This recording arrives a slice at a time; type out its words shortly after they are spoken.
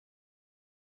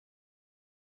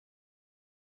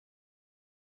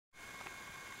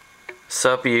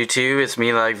Sup YouTube, it's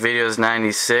me like videos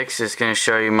 96. Just gonna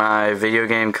show you my video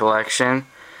game collection.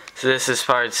 So this is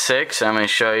part 6. I'm gonna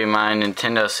show you my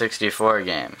Nintendo 64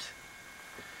 games.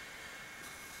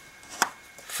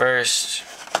 First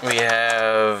we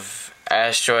have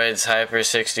Asteroids Hyper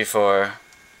 64,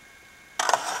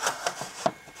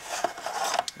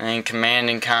 and then Command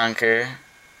and Conquer,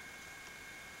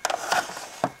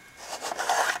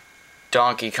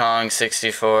 Donkey Kong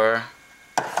 64,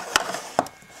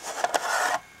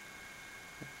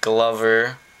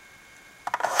 Glover,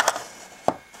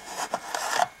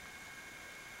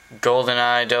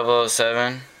 GoldenEye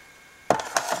 007,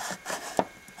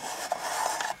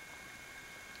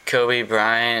 Kobe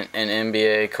Bryant and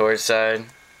NBA Courtside,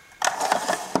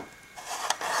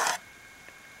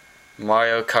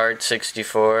 Mario Kart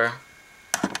 64,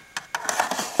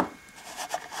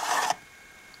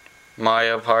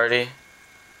 Mario Party,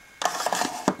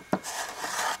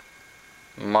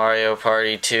 Mario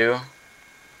Party 2,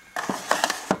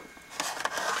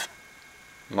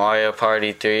 Mario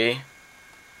Party 3,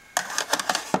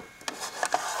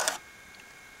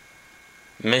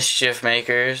 Mischief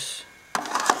Makers,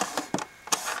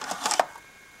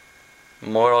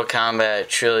 Mortal Kombat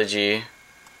Trilogy,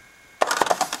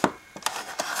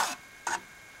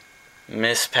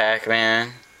 Miss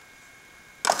Pac-Man,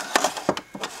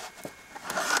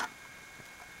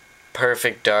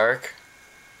 Perfect Dark,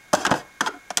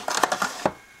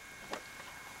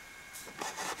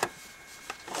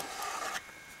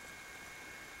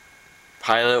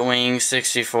 Pilot Wings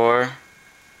 64,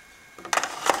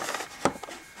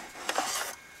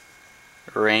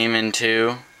 Rayman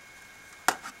 2,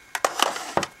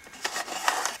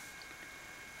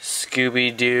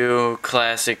 Scooby-Doo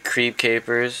Classic Creep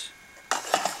Capers,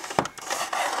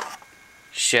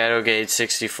 Shadowgate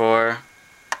 64,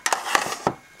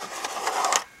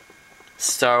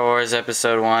 Star Wars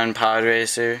Episode 1 Pod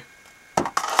Racer,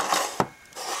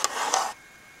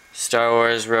 Star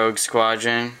Wars Rogue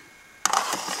Squadron,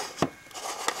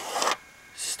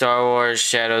 Star Wars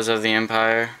Shadows of the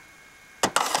Empire,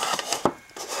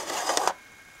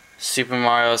 Super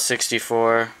Mario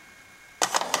 64,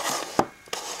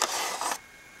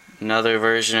 another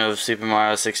version of Super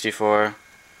Mario 64,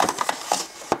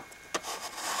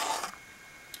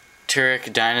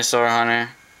 Turok Dinosaur Hunter,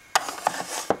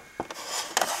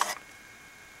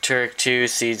 Turok 2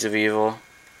 Seeds of Evil,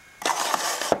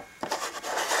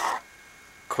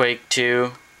 Quake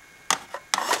 2,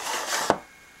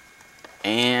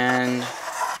 and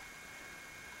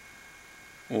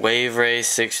Wave Race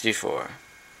 64.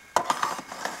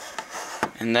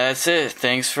 And that's it.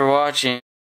 Thanks for watching.